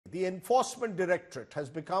The Enforcement Directorate has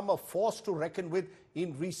become a force to reckon with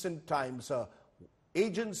in recent times, an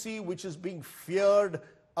agency which is being feared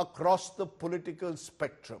across the political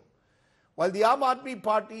spectrum. While the Aam Aadmi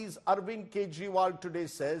Party's Arvind Kejriwal today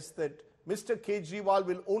says that Mr. Kejriwal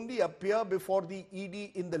will only appear before the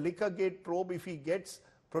ED in the Liquorgate probe if he gets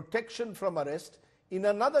protection from arrest, in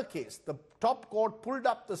another case, the top court pulled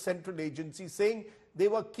up the central agency saying they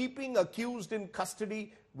were keeping accused in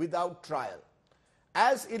custody without trial.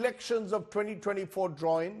 As elections of 2024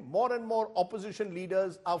 draw in, more and more opposition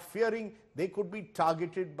leaders are fearing they could be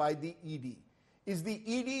targeted by the ED. Is the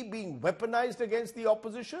ED being weaponized against the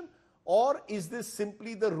opposition, or is this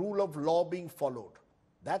simply the rule of law being followed?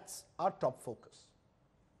 That's our top focus.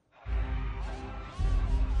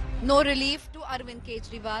 No relief to Arvind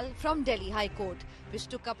Kejriwal from Delhi High Court, which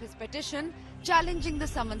took up his petition challenging the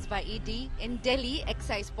summons by ED in Delhi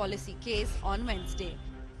excise policy case on Wednesday.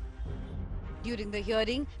 During the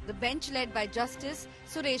hearing, the bench led by Justice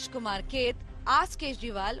Suresh Kumar Keth asked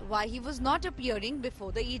Kejriwal why he was not appearing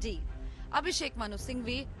before the ED. Abhishek Manu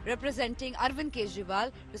Singhvi, representing Arvind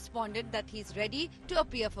Kejriwal, responded that he is ready to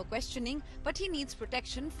appear for questioning, but he needs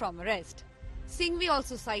protection from arrest. Singhvi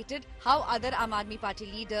also cited how other Aam Aadmi Party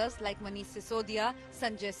leaders like Manish Sisodia,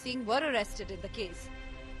 Sanjay Singh were arrested in the case.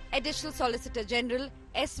 Additional Solicitor General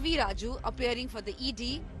S.V. Raju, appearing for the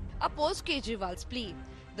ED, opposed Kejriwal's plea.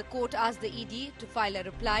 The court asked the ED to file a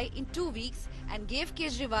reply in 2 weeks and gave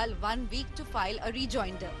Kejriwal 1 week to file a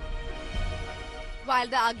rejoinder. While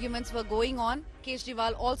the arguments were going on,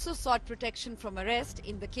 Kejriwal also sought protection from arrest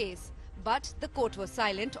in the case, but the court was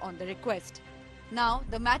silent on the request. Now,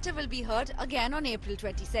 the matter will be heard again on April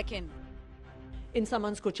 22nd. In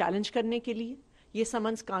summons को challenge करने के लिए, ये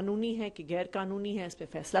summons कानूनी है कि गैर कानूनी है, इस पे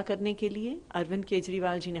फैसला करने के लिए अरविंद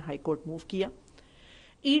केजरीवाल जी ने हाई कोर्ट मूव किया।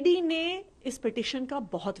 ईडी ने इस पिटीशन का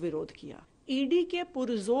बहुत विरोध किया। ईडी के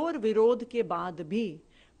पुरजोर विरोध के बाद भी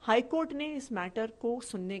हाई कोर्ट ने इस मैटर को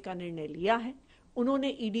सुनने का निर्णय लिया है। उन्होंने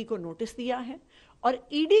ईडी को नोटिस दिया है और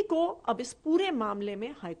ईडी को अब इस पूरे मामले में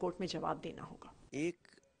हाई कोर्ट में जवाब देना होगा। एक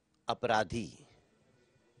अपराधी,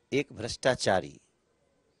 एक भ्रष्टाचारी,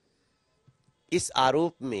 इस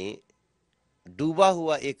आरोप में डूबा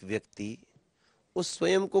हुआ एक व्यक्ति उस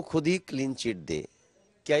स्वयं को खुद ही क्लीन चिट दे,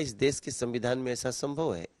 क्या इस देश के संविधान में ऐसा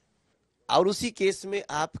संभव है? और उसी केस में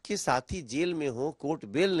आपके साथी जेल में हो, कोर्ट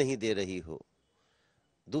बेल नहीं दे रही हो,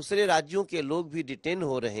 दूसरे राज्यों के लोग भी डिटेन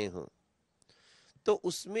हो रहे हों, तो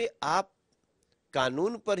उसमें आप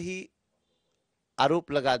कानून पर ही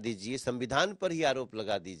आरोप लगा दीजिए, संविधान पर ही आरोप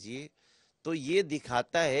लगा दीजिए, तो ये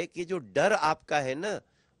दिखाता है कि जो डर आपका है ना,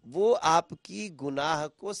 वो आपकी गुनाह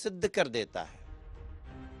को सिद्ध कर देता है।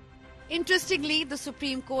 Interestingly, the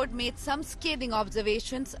Supreme Court made some scathing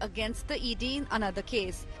observations against the ED in another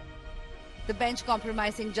case. The bench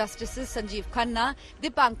comprising Justices Sanjeev Khanna,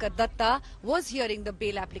 Dipankar Datta was hearing the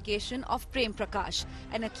bail application of Prem Prakash,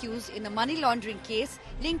 an accused in a money laundering case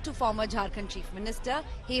linked to former Jharkhand Chief Minister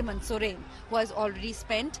Hemant Soren, who has already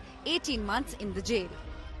spent 18 months in the jail.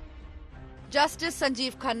 Justice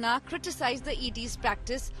Sanjeev Khanna criticized the ED's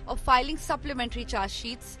practice of filing supplementary charge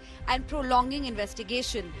sheets and prolonging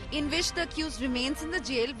investigation, in which the accused remains in the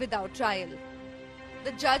jail without trial.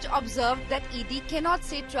 The judge observed that ED cannot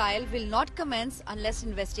say trial will not commence unless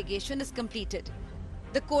investigation is completed.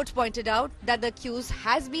 The court pointed out that the accused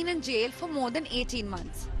has been in jail for more than 18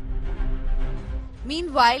 months.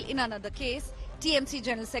 Meanwhile, in another case, TMC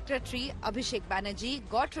General Secretary Abhishek Banerjee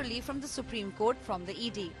got relief from the Supreme Court from the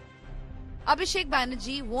ED. Abhishek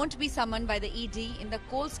Banerjee won't be summoned by the ED in the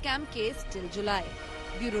coal scam case till July.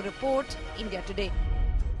 Bureau Report, India Today.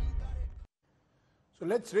 So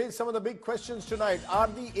let's raise some of the big questions tonight. Are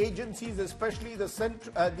the agencies, especially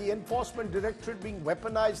the Enforcement Directorate, being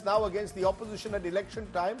weaponized now against the opposition at election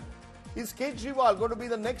time? Is Kejriwal going to be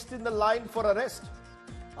the next in the line for arrest?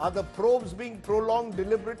 Are the probes being prolonged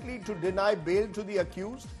deliberately to deny bail to the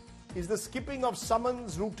accused? Is the skipping of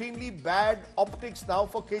summons routinely bad optics now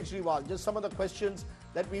for Kejriwal? Just some of the questions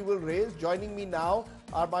that we will raise. Joining me now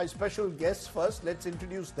are my special guests. First, let's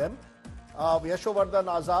introduce them. Yashovardhan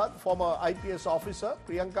Azad, former IPS officer,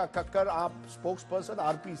 Priyanka Kakkar, AAP spokesperson,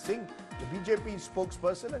 RP Singh, the BJP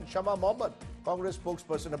spokesperson, and Shama Mohammed, Congress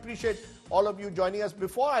spokesperson. Appreciate all of you joining us.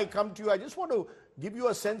 Before I come to you, I just want to give you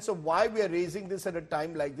a sense of why we are raising this at a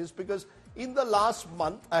time like this, because in the last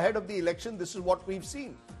month, ahead of the election, this is what we've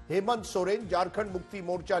seen. Hemant Soren, Jharkhand Mukti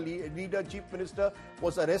Morcha leader, chief minister,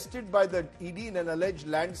 was arrested by the ED in an alleged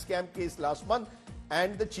land scam case last month,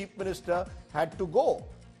 and the chief minister had to go.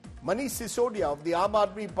 Manish Sisodia of the Aam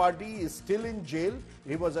Aadmi Party is still in jail.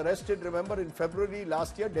 He was arrested, remember, in February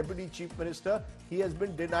last year, deputy chief minister. He has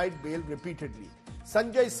been denied bail repeatedly.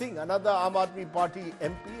 Sanjay Singh, another Aam Aadmi Party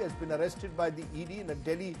MP, has been arrested by the ED in a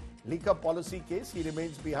Delhi liquor policy case. He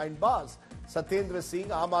remains behind bars. Satyendra Singh,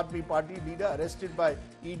 Aam Aadmi Party leader, arrested by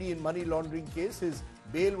ED in money laundering case. His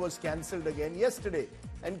bail was cancelled again yesterday.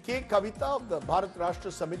 And K. Kavita of the Bharat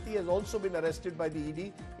Rashtra Samiti has also been arrested by the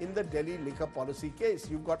ED in the Delhi liquor policy case.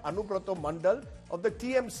 You've got Anubrato Mandal of the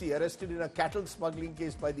TMC arrested in a cattle smuggling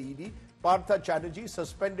case by the ED. Partha Chatterjee,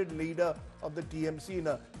 suspended leader of the TMC in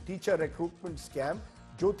a teacher recruitment scam.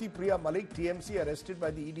 Jyoti Priya Malik, TMC, arrested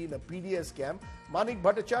by the ED in a PDS scam. Manik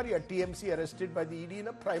Bhattacharya, TMC, arrested by the ED in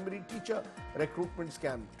a primary teacher recruitment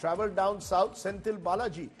scam. Travel down south, Senthil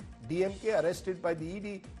Balaji, DMK, arrested by the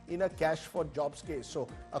ED in a cash for jobs case. So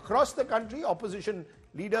across the country, opposition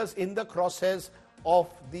leaders in the crosshairs of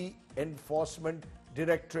the Enforcement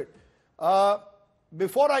Directorate.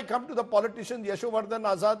 Before I come to the politicians, Yashovardhan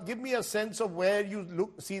Azad, give me a sense of where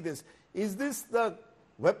you see this. Is this the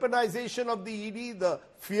weaponization of the ED, the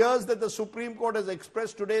fears that the Supreme Court has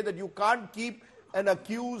expressed today that you can't keep an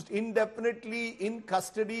accused indefinitely in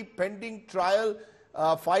custody pending trial,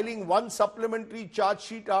 filing one supplementary charge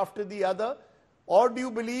sheet after the other? Or do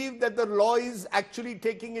you believe that the law is actually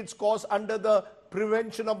taking its course under the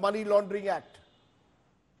Prevention of Money Laundering Act?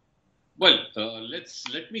 Well,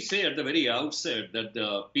 let me say at the very outset that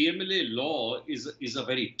the PMLA law is a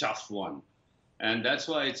very tough one. And that's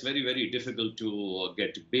why it's very, very difficult to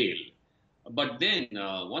get bail. But then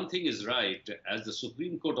one thing is right, as the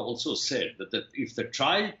Supreme Court also said, that if the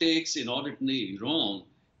trial takes inordinately wrong,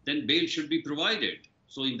 then bail should be provided.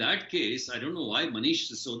 So in that case, I don't know why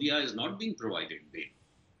Manish Sisodia is not being provided bail.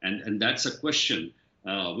 And that's a question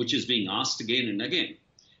which is being asked again and again.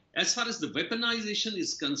 As far as the weaponization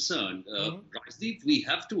is concerned, Rajdeep, we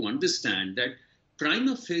have to understand that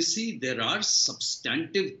prima facie there are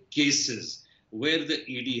substantive cases where the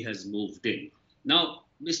ED has moved in. Now,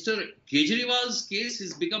 Mr. Kejriwal's case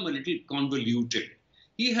has become a little convoluted.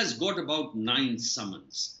 He has got about 9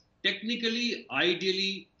 summons. Technically,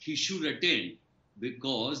 ideally, he should attend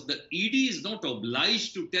because the ED is not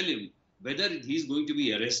obliged to tell him whether he's going to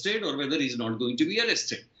be arrested or whether he's not going to be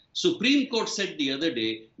arrested. Supreme Court said the other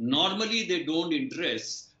day, normally they don't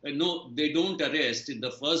they don't arrest in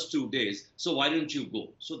the first 2 days, so why don't you go?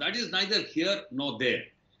 So that is neither here nor there.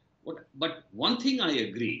 But one thing I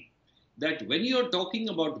agree, that when you're talking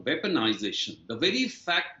about weaponization, the very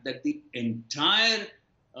fact that the entire,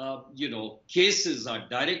 cases are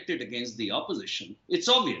directed against the opposition, it's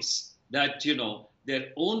obvious that, their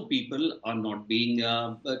own people are not being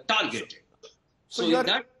targeted. So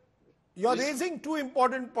you're raising 2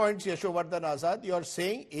 important points, Yashovardhan Azad. You're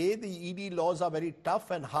saying, A, the ED laws are very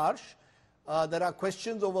tough and harsh. There are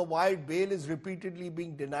questions over why bail is repeatedly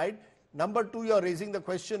being denied. Number 2, you're raising the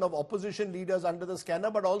question of opposition leaders under the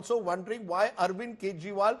scanner, but also wondering why Arvind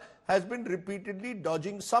Kejriwal has been repeatedly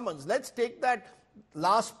dodging summons. Let's take that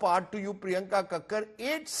last part to you, Priyanka Kakkar.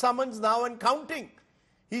 8 summons now and counting.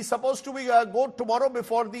 He's supposed to go tomorrow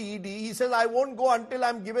before the ED. He says, I won't go until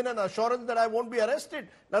I'm given an assurance that I won't be arrested.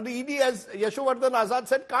 Now the ED, as Yashovardhan Azad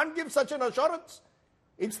said, can't give such an assurance.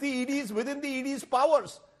 It's the ED's, within the ED's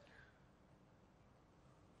powers.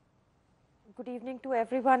 Good evening to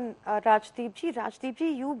everyone. Rajdeep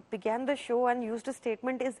ji, you began the show and used a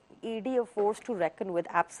statement, is ED a force to reckon with?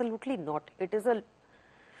 Absolutely not. It is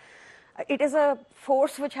a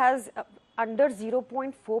force which has under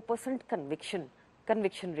 0.4% conviction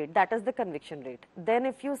rate. That is the conviction rate. Then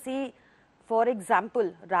if you see, for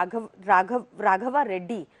example, Raghava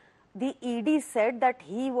Reddy, the ED said that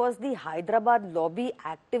he was the Hyderabad lobby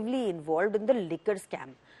actively involved in the liquor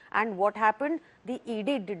scam. And what happened? The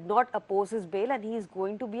ED did not oppose his bail and he is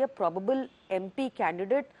going to be a probable MP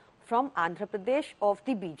candidate from Andhra Pradesh of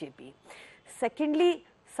the BJP. Secondly,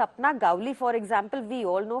 Sapna Gowli, for example, we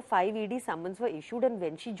all know 5 ED summons were issued, and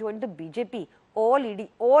when she joined the BJP, all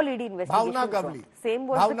ED investigations dropped. Same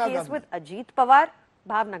was the case with Ajit Pawar.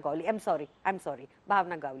 Bhavna Gowli, I'm sorry,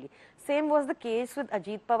 Bhavna Gowli. Same was the case with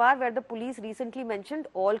Ajit Pawar, where the police recently mentioned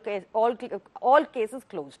all cases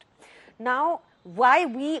closed. Now,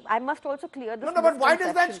 I must also clear this. No, but why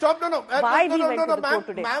does that stop? No,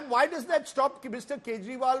 ma'am, why does that stop Mr.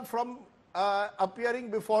 Kejriwal from appearing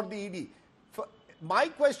before the ED? My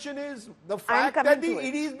question is the fact that the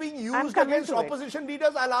ED is being used against opposition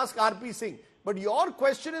leaders. I'll ask RP Singh. But your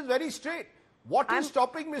question is very straight. What is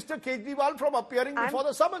stopping Mr. Kejriwal from appearing before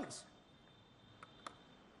the summons?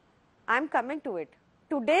 I'm coming to it.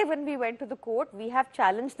 Today, when we went to the court, we have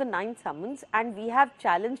challenged the 9 summons and we have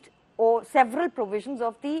challenged several provisions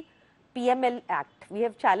of the PML Act. We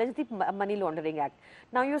have challenged the Money Laundering Act.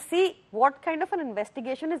 Now you see what kind of an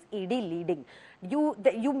investigation is ED leading.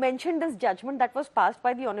 You mentioned this judgment that was passed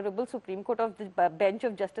by the Honorable Supreme Court of the bench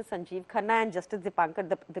of Justice Sanjeev Khanna and Justice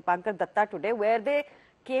Dipankar Datta today, where they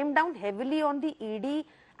came down heavily on the ED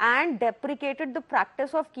and deprecated the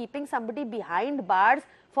practice of keeping somebody behind bars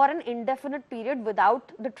for an indefinite period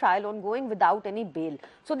without the trial ongoing, without any bail.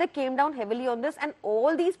 So they came down heavily on this, and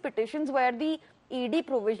all these petitions where the ED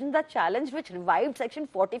provisions are challenged, which revived Section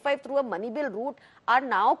 45 through a money bill route, are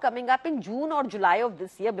now coming up in June or July of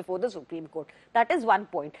this year before the Supreme Court. That is one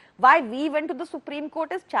point. Why we went to the Supreme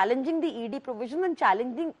Court is challenging the ED provisions and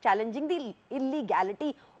challenging the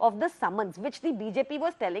illegality of the summons, which the BJP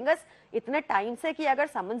was telling us itne time se ki agar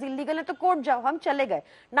summons illegal hai to court jao, hum chale gaye.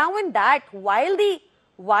 Now in that, while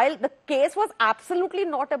the case was absolutely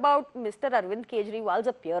not about Mr. Arvind Kejriwal's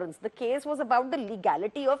appearance, the case was about the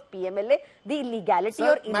legality of PMLA, the illegality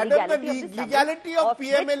or illegality of the legality of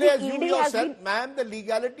PMLA, as you yourself, ma'am, the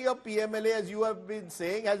legality of PMLA, as you have been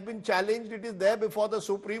saying, has been challenged. It is there before the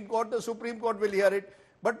Supreme Court. The Supreme Court will hear it.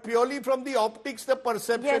 But purely from the optics, the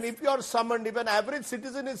perception, yes. If you are summoned, if an average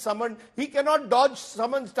citizen is summoned, he cannot dodge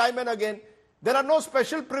summons time and again. There are no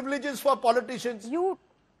special privileges for politicians.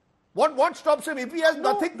 What stops him? If he has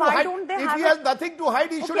nothing to hide,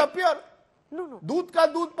 he should appear. No. Doodh ka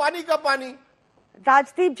doodh, pani ka pani.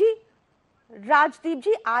 Rajdeep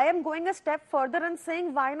ji, I am going a step further and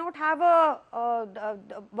saying why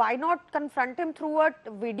not confront him through a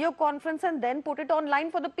video conference and then put it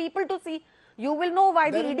online for the people to see. You will know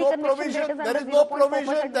why the ED conviction rate is under 0.4%. There is no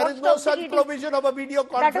provision. There is no such provision of a video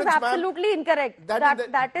conference. That is absolutely incorrect.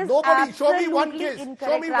 That is nobody. Show me one case.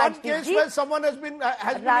 Incorrect. Show me one case where someone has been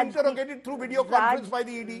interrogated through video conference by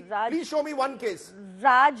the ED. Please show me one case.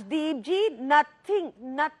 Rajdeep ji,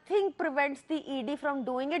 nothing prevents the ED from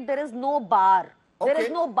doing it. There is no bar. There is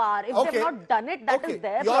no bar. If they have not done it, that is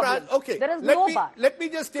their problem. There is no bar. Let me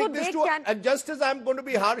just take this to, and just as I'm going to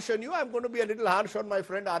be harsh on you, I'm going to be a little harsh on my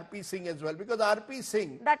friend RP Singh as well, because RP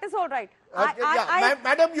Singh... That is all right.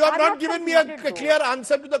 Madam, you have not given me a clear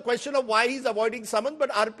answer to the question of why he's avoiding summons,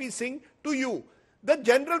 but RP Singh, to you, the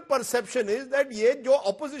general perception is that ये जो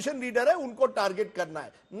opposition leader है, उनको target करना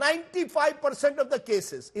है. 95% of the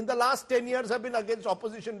cases in the last 10 years have been against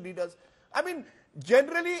opposition leaders. I mean,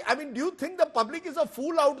 generally, do you think the public is a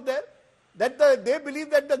fool out there? That they believe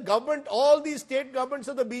that the government, all these state governments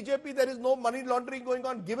of the BJP, there is no money laundering going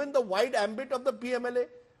on, given the wide ambit of the PMLA?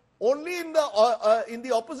 Only in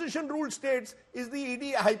the opposition ruled states is the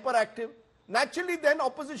ED hyperactive. Naturally, then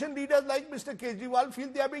opposition leaders like Mr. Kejriwal feel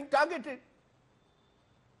they are being targeted.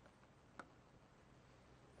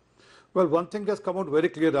 Well, one thing has come out very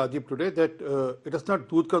clear, Rajdeep, today, that it is not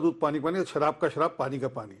doodh ka doodh, pani ka pani, it's sharab ka sharab, pani ka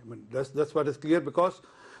pani. I mean, that's what is clear, because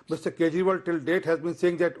Mr. Kejriwal till date has been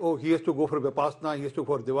saying that, oh, he has to go for Vipassana, he has to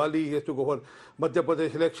go for Diwali, he has to go for Madhya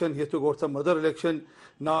Pradesh election, he has to go for some other election,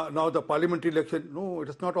 now the parliamentary election. No, it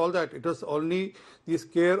is not all that. It is only the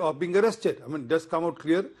scare of being arrested. I mean, that's come out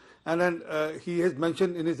clear. And then he has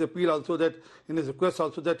mentioned in his appeal also that, in his request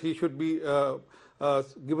also, that he should be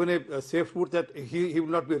given a safe route, that he will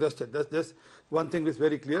not be arrested. That's one thing is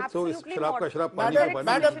very clear. Absolutely so, sharab ka sharab, pani ka pani.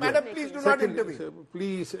 Madam, please do not intervene.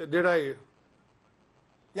 Please, did I...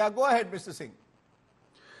 Yeah, go ahead, Mr. Singh.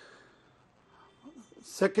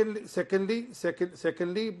 Secondly,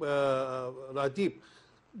 Rajdeep,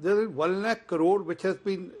 there is 1 lakh crore which has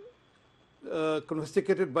been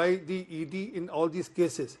confiscated by the ED in all these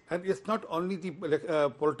cases, and it's not only the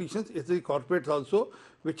politicians, it's the corporates also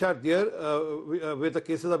which are there, where the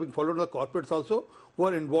cases are being followed. The corporates also who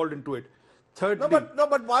are involved into it. Thirdly,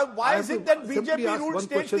 but why is it that BJP ruled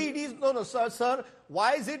states the ED is sir?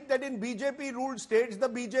 Why is it that in BJP ruled states the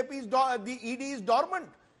ED is dormant?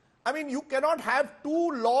 I mean, you cannot have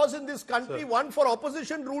two laws in this country, one for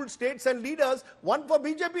opposition ruled states and leaders, one for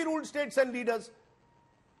BJP ruled states and leaders.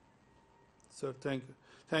 Sir,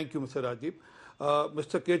 thank you, Mr. Rajdeep.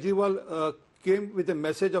 Mr. Kejriwal came with a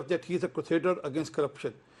message of that he is a crusader against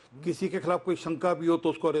corruption. किसी के खिलाफ कोई शंका भी हो तो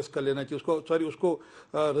उसको arrest कर लेना चाहिए, उसको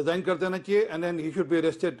resign कर देना चाहिए, and then he should be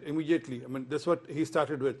arrested immediately. I mean, that's what he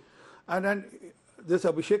started with. And then this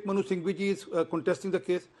Abhishek Manu Singhvi ji is contesting the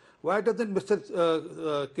case. Why doesn't Mr.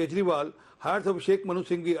 Kejriwal hire Abhishek Manu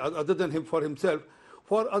Singhvi other than him for himself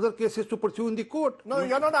for other cases to pursue in the court? No,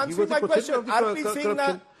 you're not answering my question.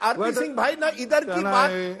 RP Singh भाई ना इधर की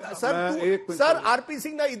बात sir RP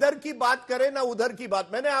Singh ना इधर की बात करे ना उधर की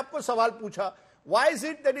बात. मैंने आपको सवाल पूछा, why is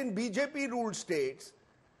it that in BJP ruled states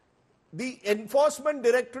the enforcement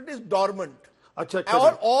directorate is dormant? Or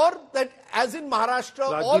that as in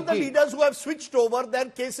Maharashtra, all the leaders who have switched over, their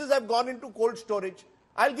cases have gone into cold storage.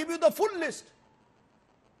 I'll give you the full list.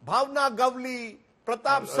 Bhavna Gavli,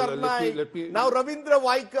 Pratap let me- Sarnaik, now Ravindra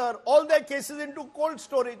Vaikar, all their cases into cold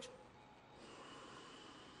storage.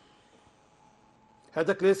 Has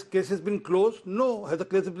the case has been closed? No. Has the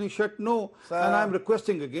case been shut? No. Sir. And I'm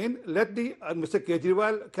requesting again, let the Mr.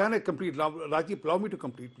 Kejriwal, can I complete? Rajdeep, allow me to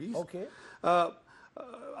complete, please. Okay.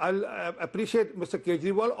 I'll appreciate Mr.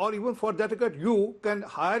 Kejriwal, or even for that regard, you can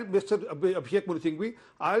hire Mr. Abhishek Manu Singhvi.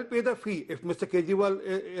 I'll pay the fee. If Mr.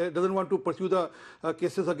 Kejriwal doesn't want to pursue the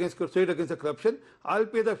cases against the corruption, I'll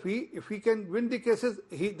pay the fee. If he can win the cases,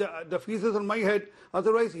 the fees is on my head.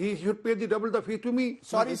 Otherwise, he should pay double the fee to me.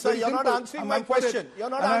 Sorry, It's sir, very you're not simple. answering my question. You're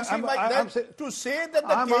not answering my question. To say that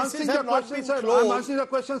the I'm cases answering have the not question, been sir. I'm closed, answering the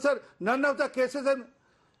question, sir. None of the cases are...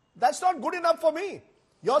 that's not good enough for me.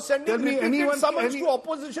 You're sending Tell me repeated summons to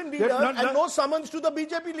opposition leaders and no summons to the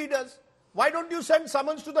BJP leaders. Why don't you send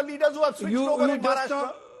summons to the leaders who have switched over in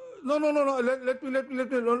Maharashtra? No. Let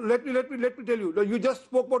me tell you. You just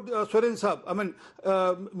spoke about Soren Saab. I mean,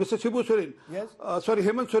 Mr. Shibu Soren. Yes.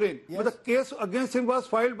 Hemant Soren. Yes. But the case against him was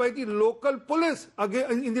filed by the local police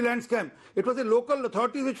in the land scam. It was the local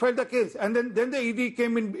authorities which filed the case, and then the ED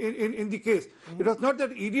came in the case. It was not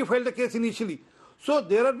that ED filed the case initially. So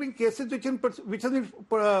there have been cases which have been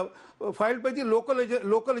filed by the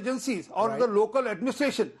local agencies or the local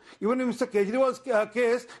administration. Even in Mr. Kejriwal's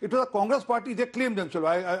case, it was a Congress party. They claimed themselves.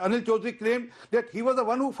 Anil Chaudhary claimed that he was the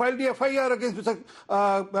one who filed the FIR against Mr.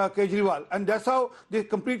 Kejriwal, and that's how the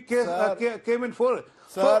complete case came in forth.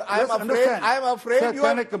 Sir, So, I am afraid Sir, you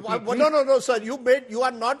can are... I complete, No, sir. You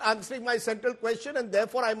are not answering my central question, and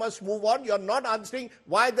therefore I must move on. You are not answering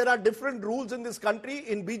why there are different rules in this country,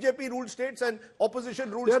 in BJP ruled states and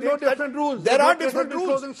opposition ruled states. There are no different rules. There are no different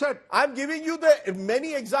rules. I'm giving you the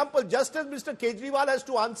many examples, just as Mr. Kejriwal has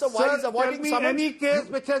to answer why he's avoiding tell me summons. any case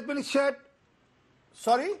which has been shut.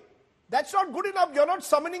 Sorry? That's not good enough. You're not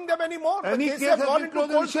summoning them anymore. Any the case case has has gone been into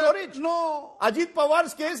closed cold and shut. storage. No. Ajit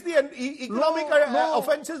Pawar's case, the economic No.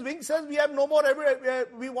 offences wing says we have no more evidence.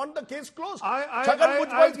 We want the case closed.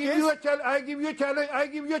 I give you a challenge. I give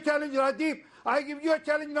you a challenge, Rajdeep. I give you a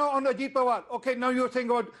challenge now on Ajit Pawar. Okay, now you're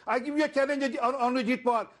saying about, I give you a challenge on Ajit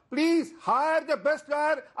Pawar. Please hire the best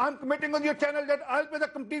lawyer. I'm committing on your channel that I'll pay the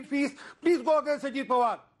complete fees. Please go against Ajit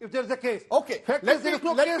Pawar if there's a case. Okay, Fact let is,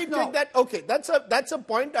 me take that. Okay, that's a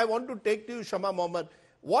point I want to take to you, Shama Mohammed.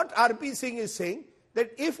 What RP Singh is saying,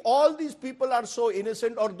 that if all these people are so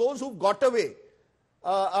innocent, or those who got away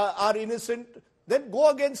are innocent, then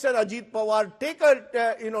go against an Ajit Pawar,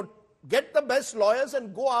 get the best lawyers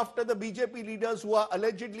and go after the BJP leaders who are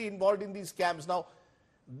allegedly involved in these scams. Now,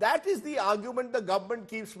 that is the argument the government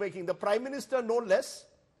keeps making. The Prime Minister, no less,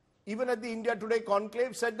 even at the India Today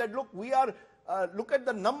conclave, said that, look, look at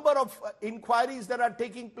the number of inquiries that are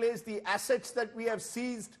taking place, the assets that we have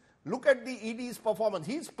seized. Look at the ED's performance.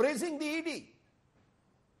 He's praising the ED.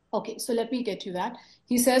 Okay, so let me get you that.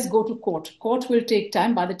 He says go to court. Court will take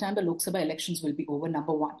time. By the time the Lok Sabha elections will be over,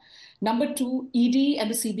 number one. Number two, ED and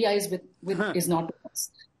the CBI is not with us.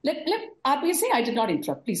 Let RP say I did not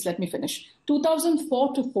interrupt. Please let me finish.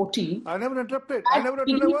 2004 to 14. I never interrupted. I never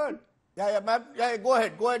uttered a word. Ma'am. Go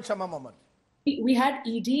ahead, Shama Mohammed. We had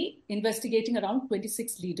ED investigating around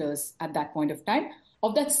 26 leaders at that point of time.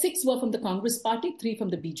 Of that, 6 were from the Congress party, 3 from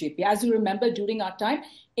the BJP. As you remember, during our time,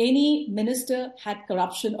 any minister had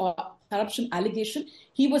corruption allegation,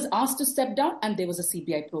 he was asked to step down and there was a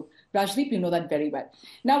CBI probe. Rajdeep, you know that very well.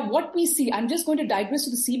 Now, what we see, I'm just going to digress to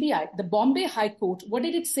the CBI. The Bombay High Court, what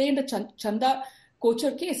did it say in the Chanda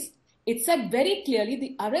Kochar case? It said very clearly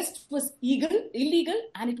the arrest was illegal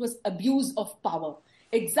and it was abuse of power.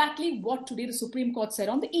 Exactly what today the Supreme Court said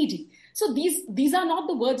on the ED. So these are not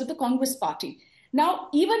the words of the Congress party. Now,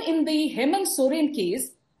 even in the Hemant Soren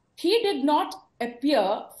case, he did not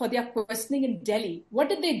appear for their questioning in Delhi. What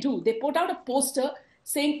did they do? They put out a poster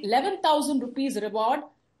saying 11,000 rupees reward.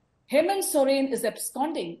 Hemant Soren is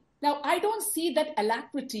absconding. Now, I don't see that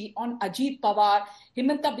alacrity on Ajit Pawar,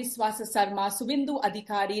 Himanta Biswa Sarma, Suvindu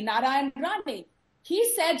Adhikari, Narayan Rane.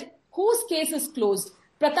 He said, whose case is closed?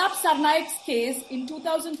 Pratap Sarnaik's case in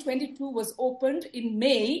 2022 was opened in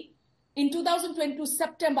May. In 2022,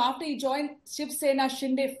 September, after he joined Shiv Sena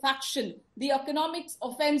Shinde faction, the economics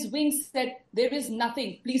offense wing said, there is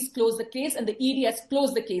nothing. Please close the case. And the ED has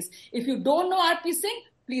closed the case. If you don't know RP Singh,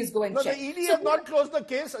 please go and check. The ED has not closed the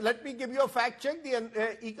case. Let me give you a fact check.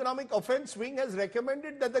 The economic offense wing has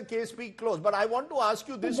recommended that the case be closed. But I want to ask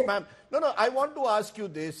you this, ma'am. I want to ask you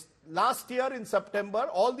this. Last year in September,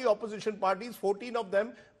 all the opposition parties, 14 of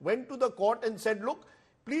them, went to the court and said, look,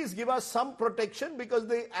 please give us some protection because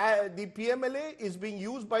the PMLA is being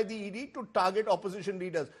used by the ED to target opposition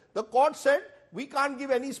leaders. The court said, we can't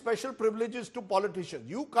give any special privileges to politicians.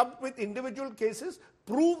 You come with individual cases,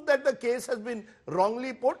 prove that the case has been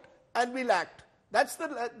wrongly put, and we'll act. That's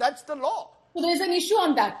the law. So there's an issue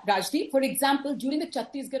on that, Rajdeep. For example, during the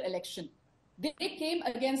Chhattisgarh election, they came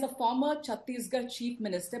against the former Chhattisgarh Chief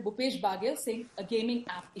Minister, Bhupesh Baghel, saying a gaming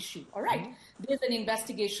app issue. All right. There's an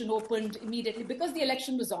investigation opened immediately because the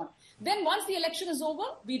election was on. Then once the election is over,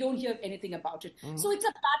 we don't hear anything about it. So it's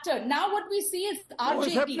a pattern. Now what we see is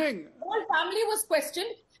RJD. The whole family was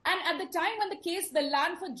questioned. And at the time when the case, the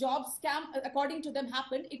land for jobs scam, according to them,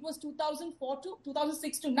 happened, it was 2004 to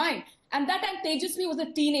 2006 to 9. And that time, Tejasvi was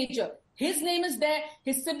a teenager. His name is there.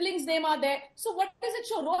 His siblings' name are there. So what does it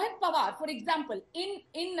show? Rohit Pawar, for example,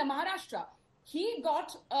 in Maharashtra, he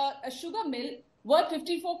got a sugar mill worth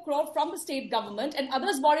 54 crore from the state government, and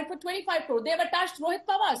others bought it for 25 crore. They have attached Rohit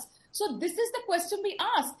Pawar's. So this is the question we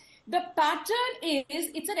ask. The pattern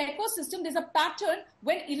is, it's an ecosystem. There's a pattern.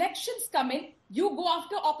 When elections come in, you go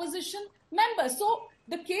after opposition members. So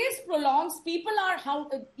the case prolongs. People are,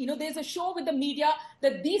 there's a show with the media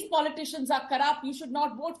that these politicians are corrupt. You should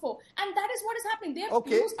not vote for. And that is what is happening.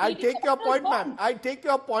 Okay, I take your point, ma'am. I take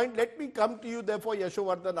your point. Let me come to you, therefore,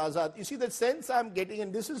 Yashovardhan Azad. You see, the sense I'm getting,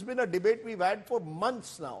 and this has been a debate we've had for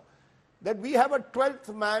months now, that we have a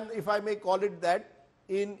 12th man, if I may call it that,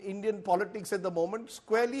 in Indian politics at the moment,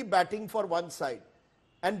 squarely batting for one side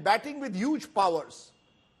and batting with huge powers,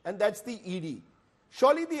 and that's the ED.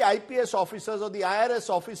 Surely the IPS officers or the IRS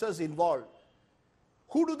officers involved,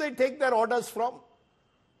 who do they take their orders from?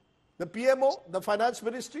 The PMO, the Finance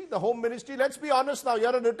Ministry, the Home Ministry? Let's be honest now,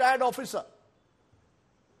 you're a retired officer.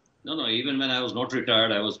 No, even when I was not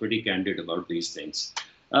retired, I was pretty candid about these things.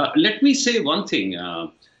 Let me say one thing,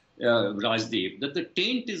 Rajdeep, that the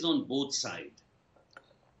taint is on both sides.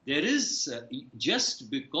 There is, just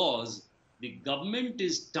because the government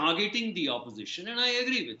is targeting the opposition, and I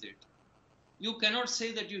agree with it, you cannot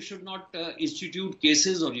say that you should not institute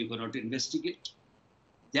cases or you cannot investigate.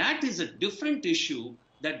 That is a different issue,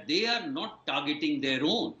 that they are not targeting their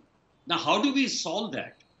own. Now, how do we solve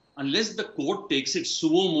that? Unless the court takes it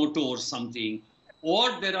suo moto or something,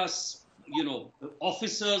 or there are,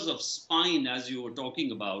 officers of spine, as you were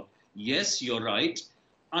talking about. Yes, you're right.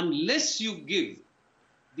 Unless you give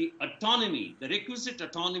the autonomy, the requisite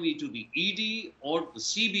autonomy to the ED or the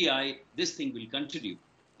CBI, this thing will continue.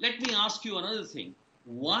 Let me ask you another thing.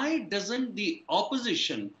 Why doesn't the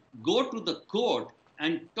opposition go to the court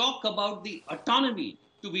and talk about the autonomy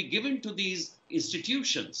to be given to these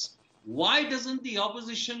institutions? Why doesn't the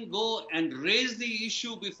opposition go and raise the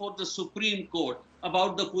issue before the Supreme Court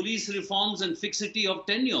about the police reforms and fixity of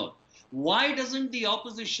tenure? Why doesn't the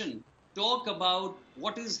opposition talk about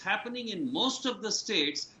what is happening in most of the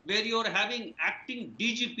states where you're having acting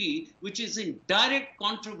DGP, which is in direct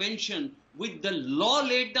contravention with the law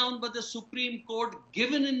laid down by the Supreme Court,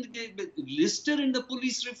 listed in the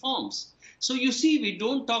police reforms? So you see, we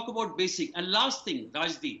don't talk about basic. And last thing,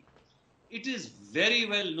 Rajdeep, it is very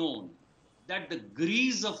well known that the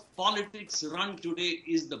grease of politics run today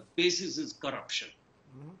is the basis is corruption.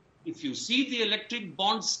 If you see the electric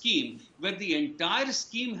bond scheme, where the entire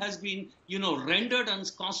scheme has been, rendered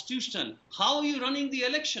unconstitutional, how are you running the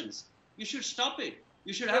elections? You should stop it.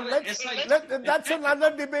 You should have that's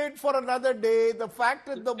another debate for another day. The fact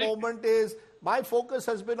at the moment is, my focus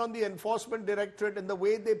has been on the Enforcement Directorate and the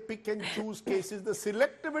way they pick and choose cases. The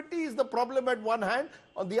selectivity is the problem at one hand.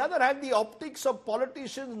 On the other hand, the optics of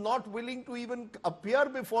politicians not willing to even appear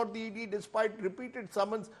before the ED despite repeated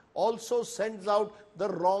summons also sends out the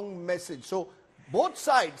wrong message. So both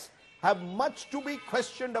sides have much to be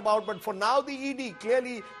questioned about, but for now the ED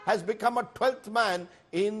clearly has become a 12th man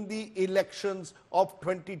in the elections of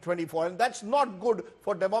 2024, and that's not good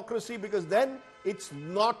for democracy, because then it's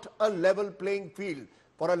not a level playing field.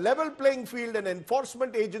 For a level playing field, an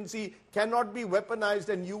enforcement agency cannot be weaponized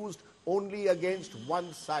and used only against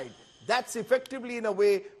one side. That's effectively, in a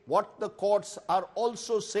way, what the courts are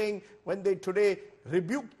also saying when they today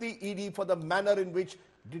rebuke the ED for the manner in which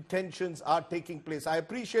detentions are taking place. I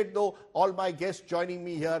appreciate, though, all my guests joining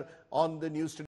me here on the news today.